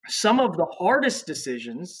Some of the hardest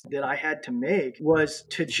decisions that I had to make was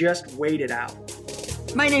to just wait it out.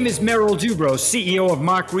 My name is Merrill Dubrow, CEO of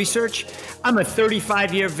Mark Research. I'm a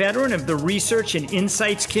 35-year veteran of the research and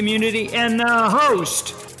insights community and the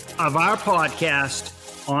host of our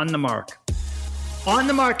podcast, On the Mark. On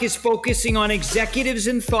the Mark is focusing on executives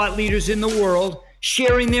and thought leaders in the world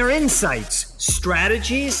sharing their insights,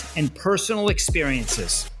 strategies, and personal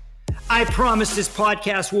experiences. I promise this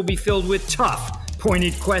podcast will be filled with tough,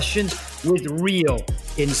 pointed questions with real,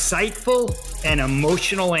 insightful, and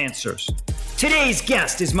emotional answers. Today's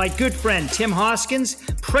guest is my good friend, Tim Hoskins,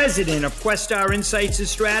 president of Questar Insights and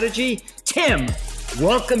Strategy. Tim,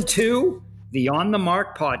 welcome to the On the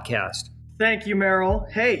Mark podcast. Thank you, Merrill.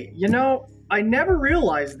 Hey, I never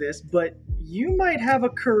realized this, but you might have a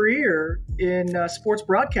career in sports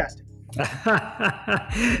broadcasting.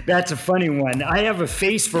 That's a funny one. I have a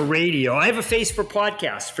face for radio. I have a face for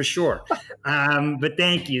podcasts for sure. But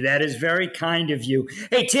thank you. That is very kind of you.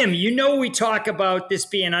 Hey, Tim, we talk about this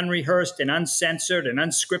being unrehearsed and uncensored and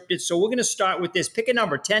unscripted. So we're going to start with this. Pick a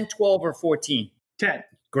number, 10, 12, or 14. 10.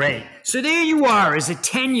 Great. So there you are as a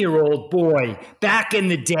 10-year-old boy back in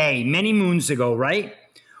the day, many moons ago, right?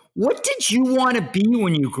 What did you want to be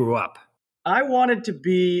when you grew up? I wanted to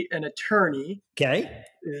be an attorney. Okay.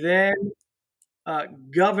 Then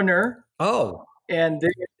governor. Oh. And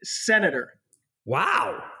then senator.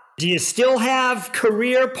 Wow. Do you still have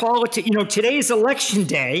career politics? Today's election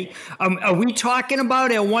day. Are we talking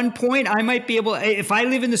about at one point I might be able, if I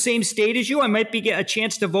live in the same state as you, I might get a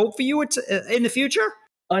chance to vote for you in the future?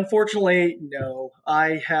 Unfortunately, no.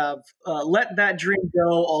 I have let that dream go,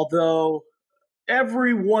 although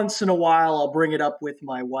every once in a while I'll bring it up with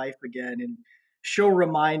my wife again, and she'll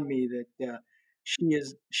remind me that she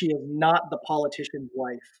is not the politician's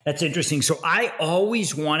wife. That's interesting. So I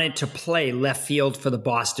always wanted to play left field for the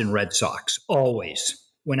Boston Red Sox. Always.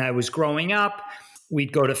 When I was growing up,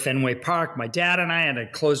 we'd go to Fenway Park. My dad and I had to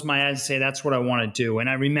close my eyes and say, that's what I want to do. And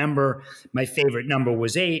I remember my favorite number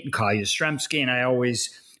was 8 and Kyle Yastrzemski. And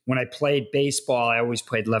when I played baseball, I always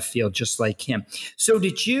played left field just like him. So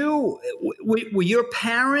were your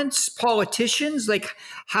parents politicians? Like,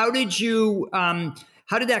 how did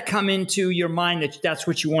that come into your mind that that's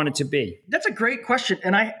what you wanted to be? Then a great question.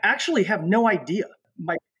 And I actually have no idea.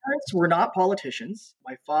 My parents were not politicians.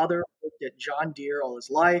 My father worked at John Deere all his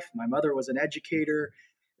life. My mother was an educator,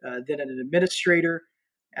 then an administrator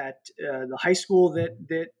at the high school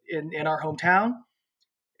that in our hometown.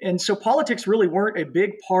 And so politics really weren't a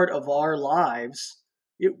big part of our lives.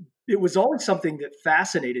 It was always something that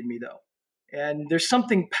fascinated me, though. And there's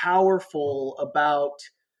something powerful about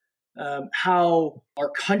how our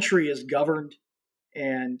country is governed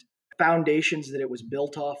and foundations that it was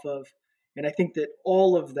built off of. And I think that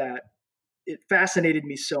all of that, it fascinated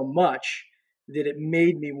me so much that it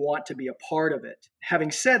made me want to be a part of it. Having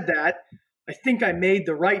said that, I think I made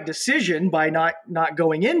the right decision by not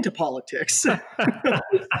going into politics. How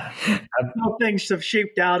things have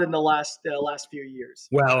shaped out in the last few years.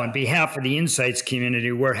 Well, on behalf of the Insights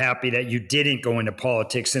community, we're happy that you didn't go into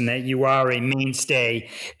politics and that you are a mainstay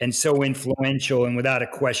and so influential and without a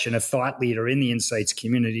question, a thought leader in the Insights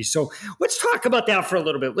community. So let's talk about that for a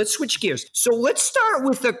little bit. Let's switch gears. So let's start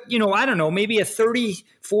with maybe a 30,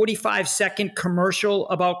 45 second commercial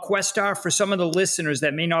about Questar for some of the listeners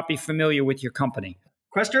that may not be familiar with your company.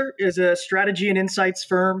 Questar is a strategy and insights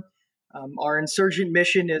firm. Our insurgent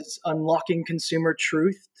mission is unlocking consumer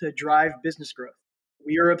truth to drive business growth.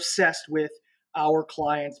 We are obsessed with our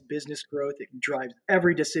clients' business growth. It drives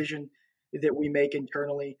every decision that we make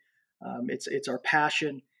internally. It's our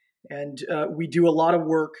passion. And we do a lot of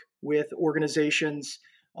work with organizations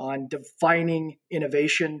on defining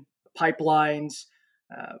innovation pipelines,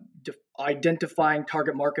 identifying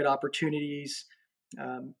target market opportunities,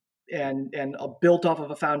 and built off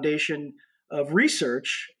of a foundation of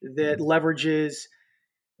research that leverages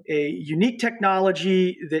a unique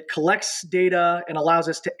technology that collects data and allows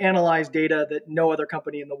us to analyze data that no other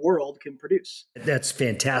company in the world can produce. That's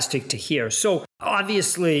fantastic to hear. So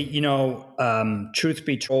obviously, truth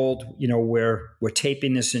be told, we're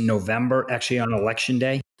taping this in November, actually on Election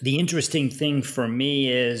Day. The interesting thing for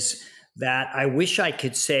me is that I wish I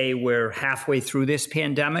could say we're halfway through this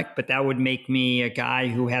pandemic, but that would make me a guy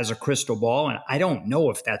who has a crystal ball. And I don't know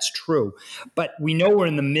if that's true, but we know we're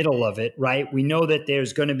in the middle of it, right? We know that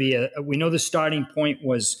there's going to be we know the starting point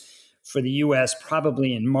was for the US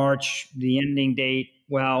probably in March, the ending date,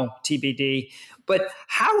 well, TBD. But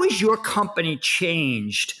how has your company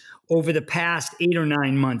changed over the past 8 or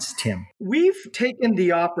 9 months, Tim? We've taken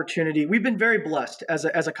the opportunity. We've been very blessed as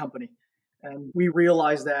a company. And we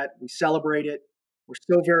realize that, we celebrate it.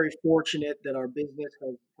 We're so very fortunate that our business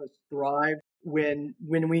has thrived when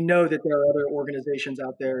we know that there are other organizations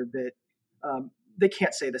out there that they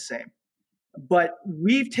can't say the same. But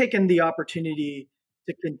we've taken the opportunity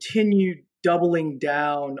to continue doubling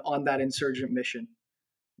down on that insurgent mission,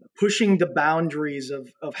 pushing the boundaries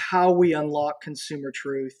of how we unlock consumer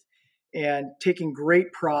truth and taking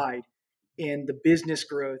great pride in the business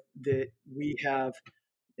growth that we have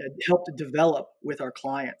helped develop with our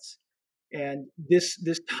clients. And this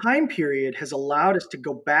time period has allowed us to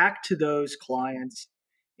go back to those clients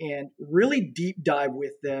and really deep dive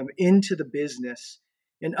with them into the business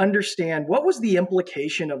and understand what was the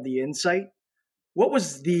implication of the insight, what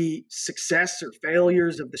was the success or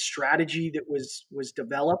failures of the strategy that was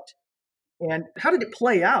developed, and how did it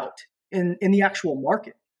play out in the actual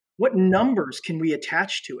market? What numbers can we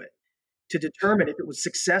attach to it to determine if it was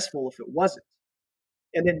successful, if it wasn't?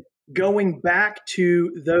 And then going back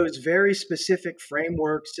to those very specific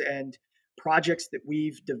frameworks and projects that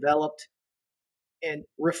we've developed and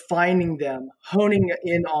refining them, honing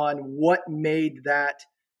in on what made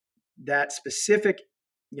that specific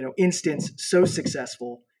instance so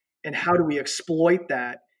successful, and how do we exploit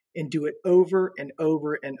that and do it over and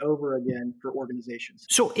over and over again for organizations.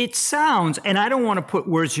 So it sounds, and I don't want to put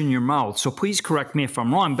words in your mouth, so please correct me if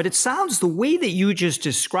I'm wrong, but it sounds the way that you just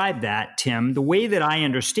described that, Tim, the way that I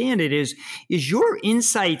understand it is your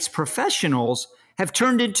insights professionals have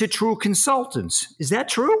turned into true consultants. Is that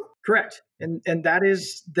true? Correct. And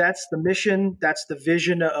that's the mission, that's the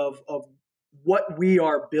vision of what we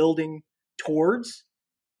are building towards,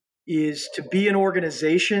 is to be an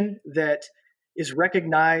organization that is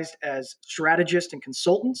recognized as strategists and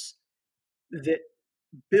consultants that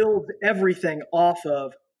build everything off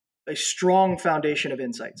of a strong foundation of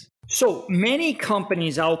insights. So many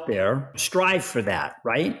companies out there strive for that,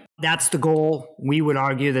 right? That's the goal. We would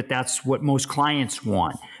argue that that's what most clients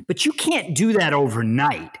want. But you can't do that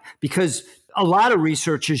overnight, because a lot of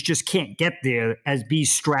researchers just can't get there as be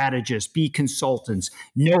strategists, be consultants,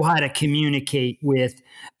 know how to communicate with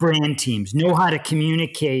brand teams, know how to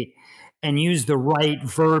communicate and use the right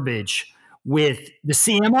verbiage with the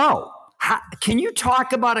CMO. Can you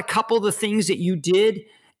talk about a couple of the things that you did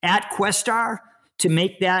at Questar to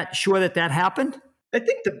make sure that happened? I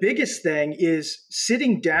think the biggest thing is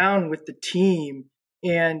sitting down with the team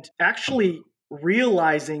and actually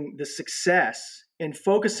realizing the success and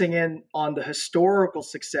focusing in on the historical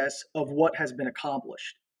success of what has been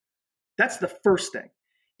accomplished. That's the first thing,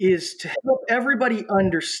 is to help everybody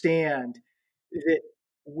understand that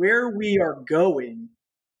where we are going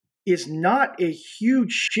is not a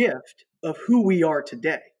huge shift of who we are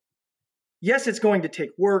today. Yes, it's going to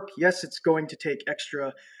take work. Yes, it's going to take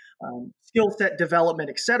extra skill set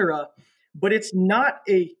development, etc. But it's not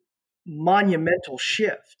a monumental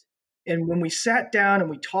shift. And when we sat down and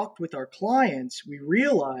we talked with our clients, we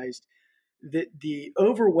realized that the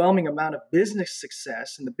overwhelming amount of business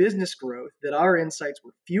success and the business growth that our insights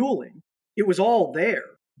were fueling, it was all there.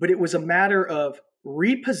 But it was a matter of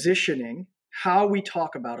repositioning how we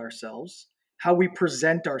talk about ourselves, how we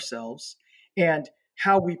present ourselves, and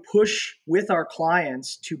how we push with our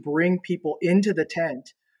clients to bring people into the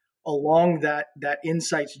tent along that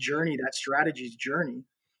insights journey, that strategies journey.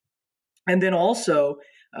 And then also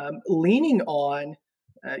leaning on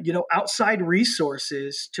outside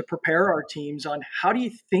resources to prepare our teams on how do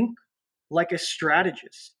you think like a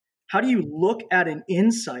strategist? How do you look at an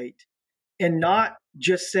insight and not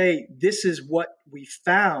just say, this is what we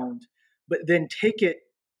found, but then take it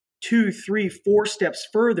 2, 3, 4 steps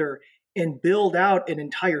further and build out an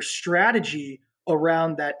entire strategy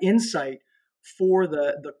around that insight for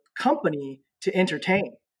the company to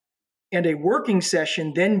entertain. And a working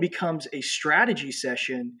session then becomes a strategy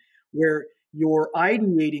session where you're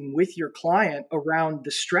ideating with your client around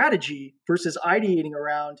the strategy versus ideating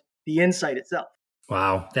around the insight itself.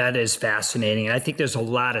 Wow, that is fascinating. I think there's a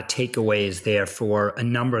lot of takeaways there for a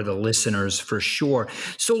number of the listeners for sure.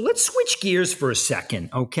 So let's switch gears for a second,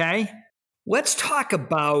 okay? Let's talk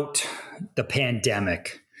about the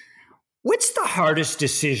pandemic. What's the hardest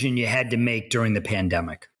decision you had to make during the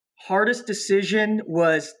pandemic? Hardest decision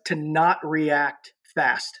was to not react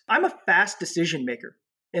fast. I'm a fast decision maker,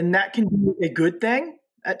 and that can be a good thing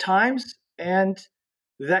at times, and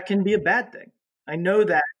that can be a bad thing. I know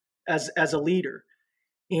that as a leader.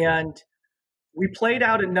 And we played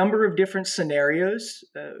out a number of different scenarios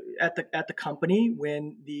at the company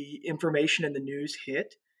when the information and the news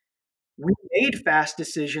hit. We made fast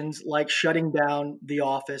decisions like shutting down the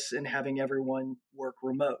office and having everyone work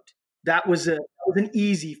remote. That was an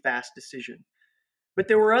easy, fast decision. But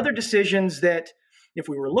there were other decisions that if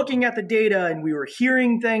we were looking at the data and we were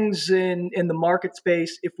hearing things in the market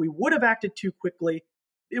space, if we would have acted too quickly,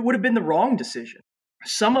 it would have been the wrong decision.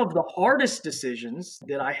 Some of the hardest decisions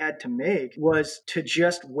that I had to make was to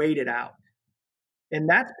just wait it out. And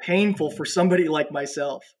that's painful for somebody like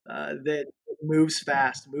myself that moves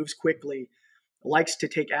fast, moves quickly, likes to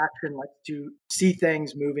take action, likes to see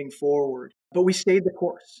things moving forward. But we stayed the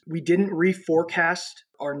course. We didn't reforecast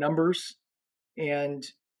our numbers, and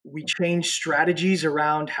we changed strategies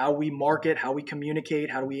around how we market, how we communicate,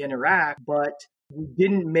 how we interact, but we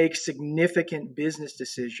didn't make significant business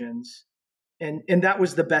decisions. And that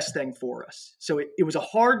was the best thing for us. So it was a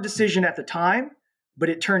hard decision at the time, but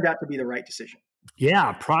it turned out to be the right decision.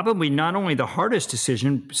 Yeah, probably not only the hardest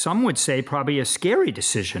decision, some would say probably a scary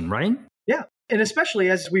decision, right? Yeah. And especially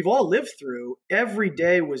as we've all lived through, every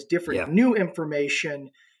day was different. Yeah. New information,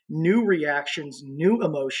 new reactions, new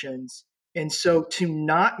emotions. And so to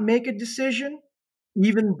not make a decision,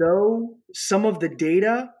 even though some of the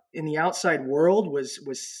data in the outside world was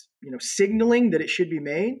signaling that it should be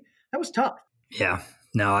made, that was tough. Yeah,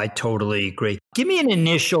 no, I totally agree. Give me an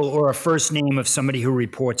initial or a first name of somebody who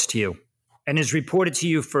reports to you and has reported to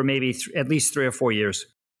you for maybe at least 3 or 4 years.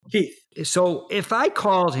 Keith. So if I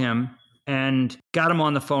called him and got him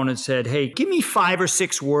on the phone and said, hey, give me 5 or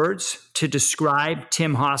 6 words to describe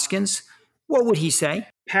Tim Hoskins, what would he say?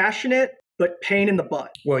 Passionate, but pain in the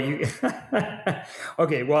butt. Well,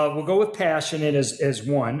 okay, well, we'll go with passionate as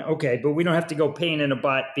one. Okay, but we don't have to go pain in the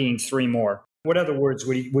butt being 3 more. What other words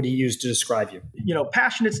would he use to describe you?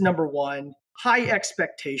 Passionate's number 1. High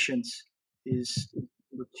expectations is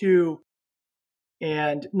number 2.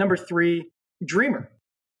 And number 3, dreamer.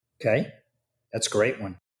 Okay, that's a great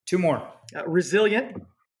one. 2 more. Resilient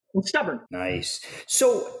and stubborn. Nice.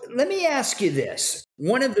 So let me ask you this.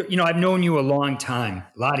 One of the, I've known you a long time,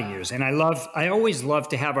 a lot of years, and I always love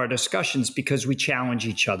to have our discussions because we challenge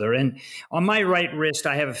each other. And on my right wrist,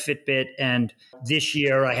 I have a Fitbit, and this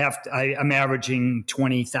year I'm averaging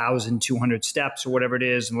 20,200 steps or whatever it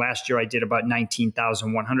is. And last year I did about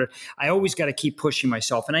 19,100. I always got to keep pushing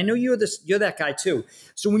myself. And I know you're that guy too.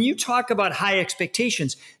 So when you talk about high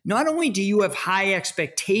expectations, not only do you have high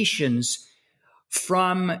expectations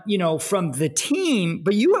from the team,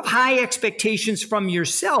 but you have high expectations from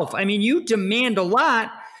yourself. I mean, you demand a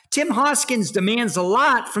lot. Tim Hoskins demands a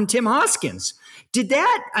lot from Tim Hoskins. Did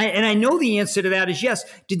that, and I know the answer to that is yes,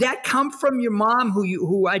 did that come from your mom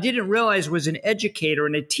who I didn't realize was an educator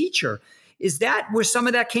and a teacher? Is that where some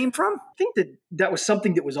of that came from? I think that was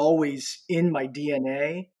something that was always in my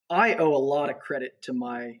DNA. I owe a lot of credit to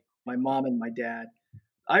my mom and my dad.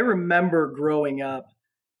 I remember growing up,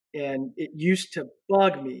 and it used to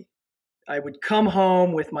bug me. I would come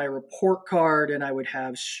home with my report card and I would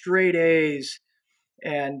have straight A's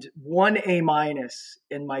and 1 A-.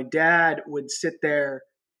 And my dad would sit there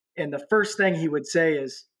and the first thing he would say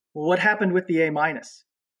is, well, what happened with the A-?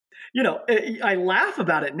 I laugh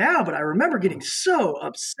about it now, but I remember getting so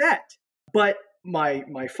upset. But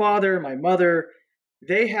my father, my mother,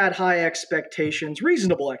 they had high expectations,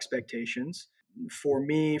 reasonable expectations for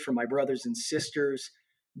me, for my brothers and sisters.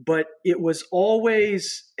 But it was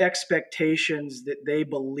always expectations that they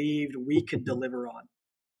believed we could deliver on.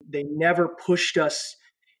 They never pushed us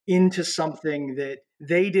into something that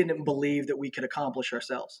they didn't believe that we could accomplish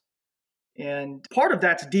ourselves. And part of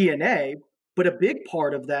that's DNA, but a big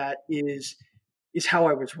part of that is how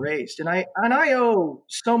I was raised. And I owe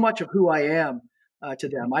so much of who I am to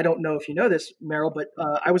them. I don't know if you know this, Merrill, but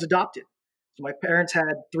I was adopted. So my parents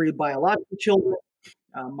had 3 biological children.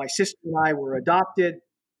 My sister and I were adopted.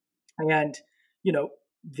 And,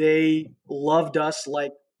 they loved us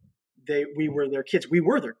like we were their kids. We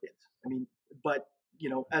were their kids. I mean, but,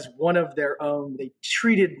 as one of their own, they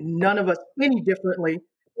treated none of us any differently.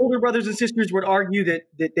 Older brothers and sisters would argue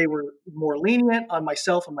that they were more lenient on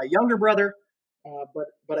myself and my younger brother.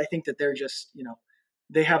 But I think that they're just,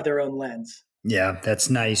 they have their own lens. Yeah, that's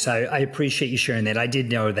nice. I appreciate you sharing that. I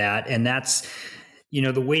did know that. And that's,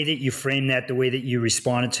 the way that you frame that, the way that you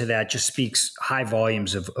responded to that just speaks high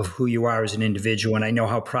volumes of who you are as an individual. And I know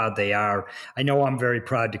how proud they are. I know I'm very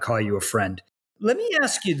proud to call you a friend. Let me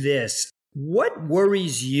ask you this. What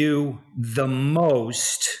worries you the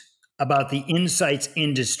most about the insights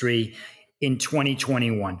industry in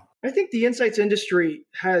 2021? I think the insights industry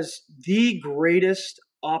has the greatest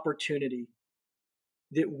opportunity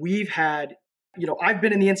that we've had. I've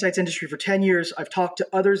been in the insights industry for 10 years. I've talked to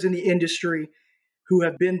others in the industry who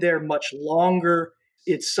have been there much longer.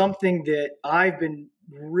 It's something that I've been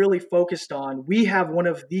really focused on. We have one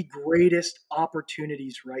of the greatest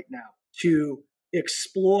opportunities right now to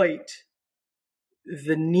exploit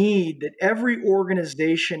the need that every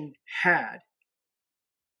organization had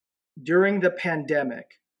during the pandemic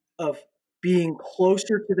of being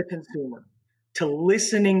closer to the consumer, to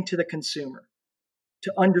listening to the consumer,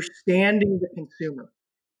 to understanding the consumer.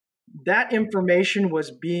 That information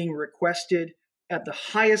was being requested at the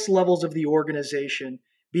highest levels of the organization,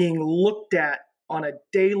 being looked at on a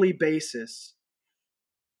daily basis.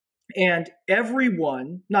 And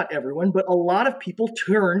everyone, not everyone, but a lot of people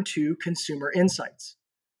turn to consumer insights.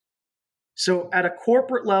 So at a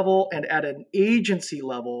corporate level and at an agency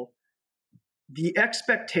level, the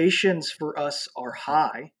expectations for us are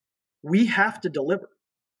high. We have to deliver.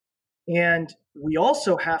 And we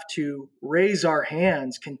also have to raise our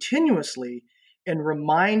hands continuously and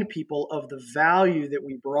remind people of the value that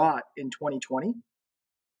we brought in 2020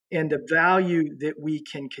 and the value that we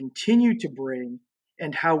can continue to bring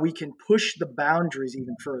and how we can push the boundaries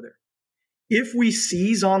even further. If we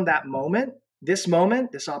seize on that moment, this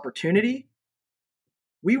opportunity,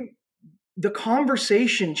 the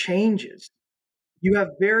conversation changes. You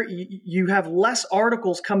have less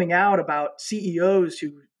articles coming out about CEOs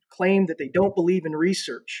who claim that they don't believe in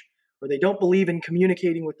research or they don't believe in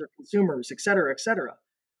communicating with their consumers, et cetera, et cetera.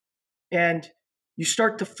 And you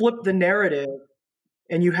start to flip the narrative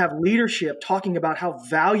and you have leadership talking about how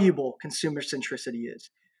valuable consumer centricity is,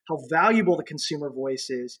 how valuable the consumer voice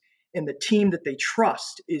is, and the team that they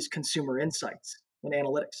trust is consumer insights and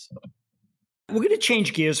analytics. We're going to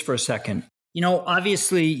change gears for a second.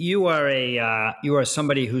 Obviously you are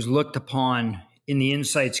somebody who's looked upon in the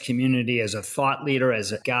insights community as a thought leader,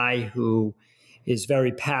 as a guy who is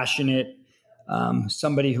very passionate,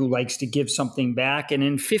 somebody who likes to give something back. And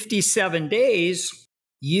in 57 days,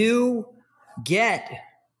 you get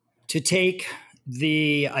to take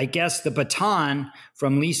the baton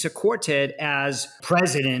from Lisa Corted as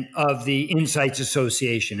president of the Insights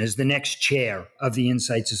Association, as the next chair of the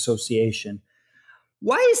Insights Association.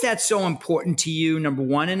 Why is that so important to you, number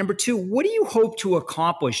one? And number two, what do you hope to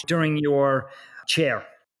accomplish during your chair?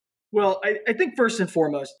 Well, I think first and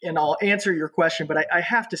foremost, and I'll answer your question, but I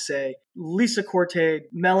have to say, Lisa Corted,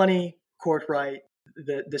 Melanie Courtright,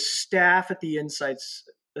 the staff at the Insights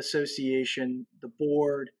Association, the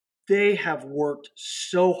board, they have worked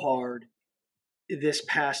so hard this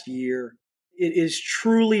past year. It is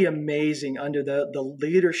truly amazing under the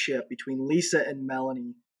leadership between Lisa and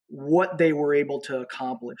Melanie, what they were able to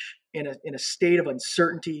accomplish in a state of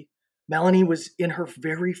uncertainty. Melanie was in her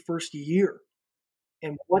very first year.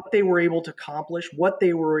 And what they were able to accomplish, what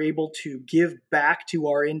they were able to give back to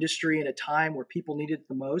our industry in a time where people needed it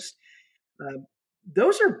the most,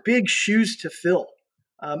 those are big shoes to fill.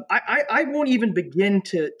 I won't even begin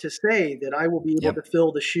to say that I will be able to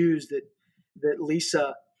fill the shoes that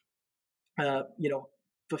Lisa,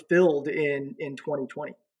 fulfilled in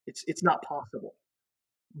 2020. It's not possible.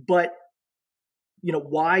 But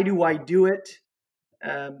why do I do it?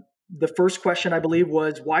 The first question, I believe,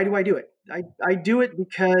 was, why do I do it? I do it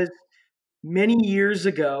because many years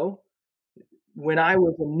ago, when I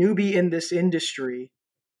was a newbie in this industry,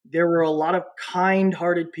 there were a lot of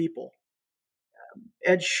kind-hearted people.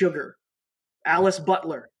 Ed Sugar, Alice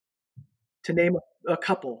Butler, to name a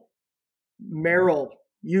couple. Merrill,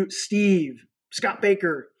 Steve, Scott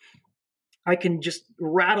Baker. I can just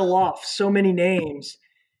rattle off so many names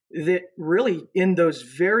that really, in those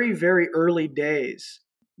very, very early days,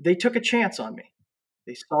 they took a chance on me.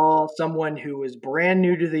 They saw someone who was brand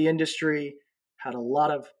new to the industry, had a lot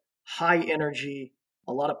of high energy,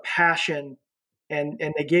 a lot of passion, and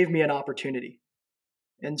they gave me an opportunity.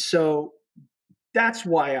 And so that's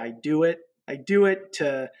why I do it. I do it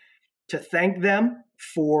to thank them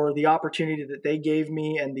for the opportunity that they gave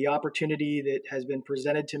me and the opportunity that has been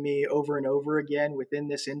presented to me over and over again within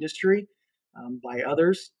this industry by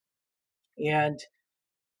others. And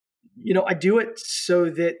I do it so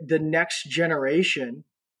that the next generation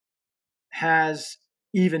has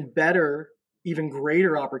even better, even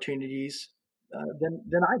greater opportunities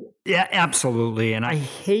than I did. Yeah, absolutely. And I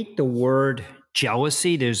hate the word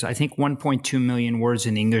jealousy. There's, I think, 1.2 million words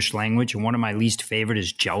in the English language, and one of my least favorite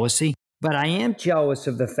is jealousy. But I am jealous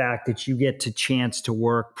of the fact that you get to chance to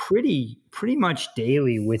work pretty much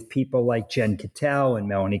daily with people like Jen Cattell and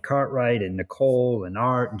Melanie Cartwright and Nicole and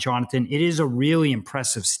Art and Jonathan. It is a really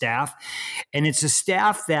impressive staff. And it's a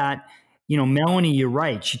staff that, Melanie, you're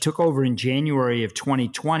right. She took over in January of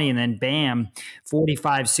 2020, and then bam,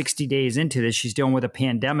 45, 60 days into this, she's dealing with a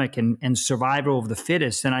pandemic and survival of the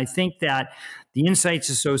fittest. And I think that the Insights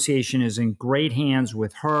Association is in great hands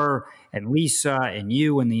with her and Lisa and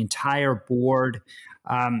you and the entire board.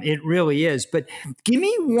 It really is. But give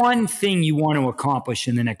me one thing you want to accomplish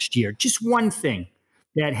in the next year. Just one thing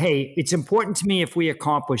that, hey, it's important to me if we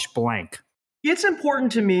accomplish blank. It's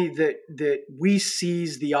important to me that we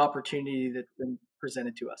seize the opportunity that's been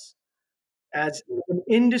presented to us. As an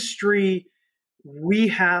industry, we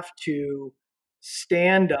have to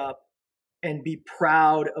stand up and be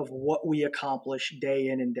proud of what we accomplish day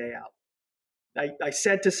in and day out. I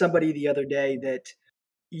said to somebody the other day that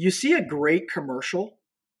you see a great commercial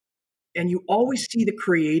and you always see the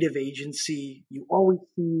creative agency, you always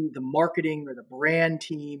see the marketing or the brand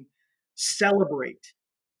team celebrate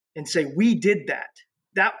and say, we did that.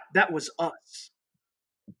 That was us.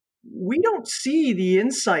 We don't see the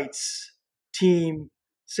insights team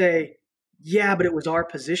say, yeah, but it was our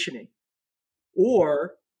positioning.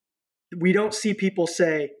 Or we don't see people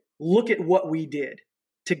say, look at what we did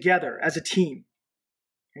together as a team.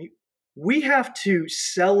 Right? We have to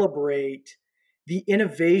celebrate the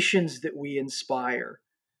innovations that we inspire,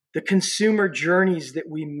 the consumer journeys that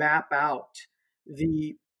we map out,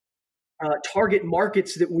 the target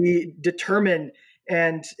markets that we determine,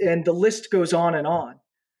 and the list goes on and on.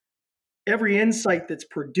 Every insight that's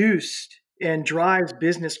produced and drives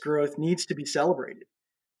business growth needs to be celebrated.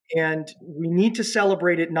 And we need to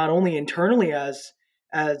celebrate it not only internally as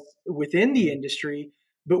within the industry,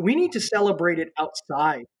 but we need to celebrate it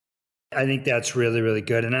outside. I think that's really, really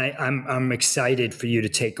good. And I'm excited for you to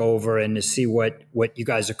take over and to see what you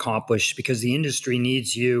guys accomplish, because the industry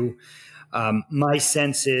needs you. My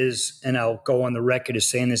sense is, and I'll go on the record as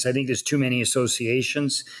saying this, I think there's too many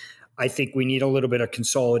associations. I think we need a little bit of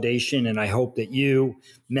consolidation. And I hope that you,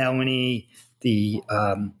 Melanie, the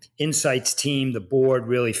Insights team, the board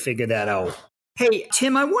really figure that out. Hey,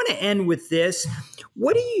 Tim, I want to end with this.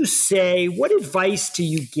 What do you say? What advice do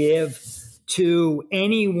you give to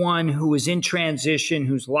anyone who is in transition,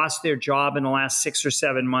 who's lost their job in the last 6 or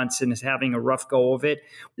 7 months and is having a rough go of it?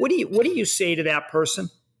 What do you say to that person?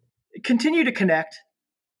 Continue to connect.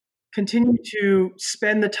 Continue to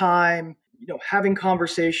spend the time, having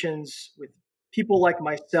conversations with people like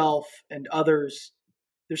myself and others.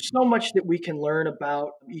 There's so much that we can learn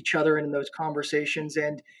about each other in those conversations,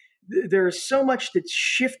 and there's so much that's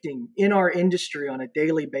shifting in our industry on a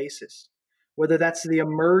daily basis. Whether that's the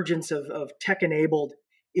emergence of tech-enabled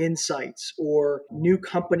insights or new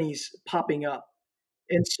companies popping up.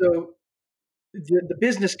 And so the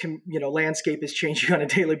business landscape is changing on a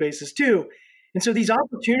daily basis too. And so these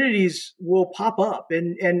opportunities will pop up.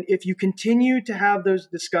 And if you continue to have those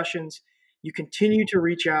discussions, you continue to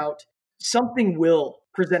reach out, something will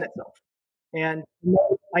present itself. And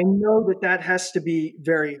I know that has to be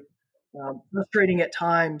very frustrating at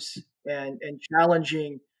times and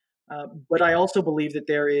challenging. But I also believe that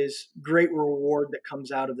there is great reward that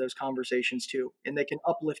comes out of those conversations too, and they can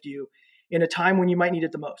uplift you in a time when you might need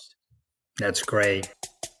it the most. That's great.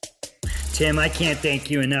 Tim, I can't thank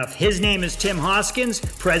you enough. His name is Tim Hoskins,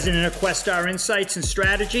 president of Questar Insights and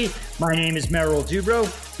Strategy. My name is Merrill Dubrow.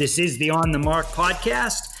 This is the On the Mark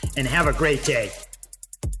podcast, and have a great day.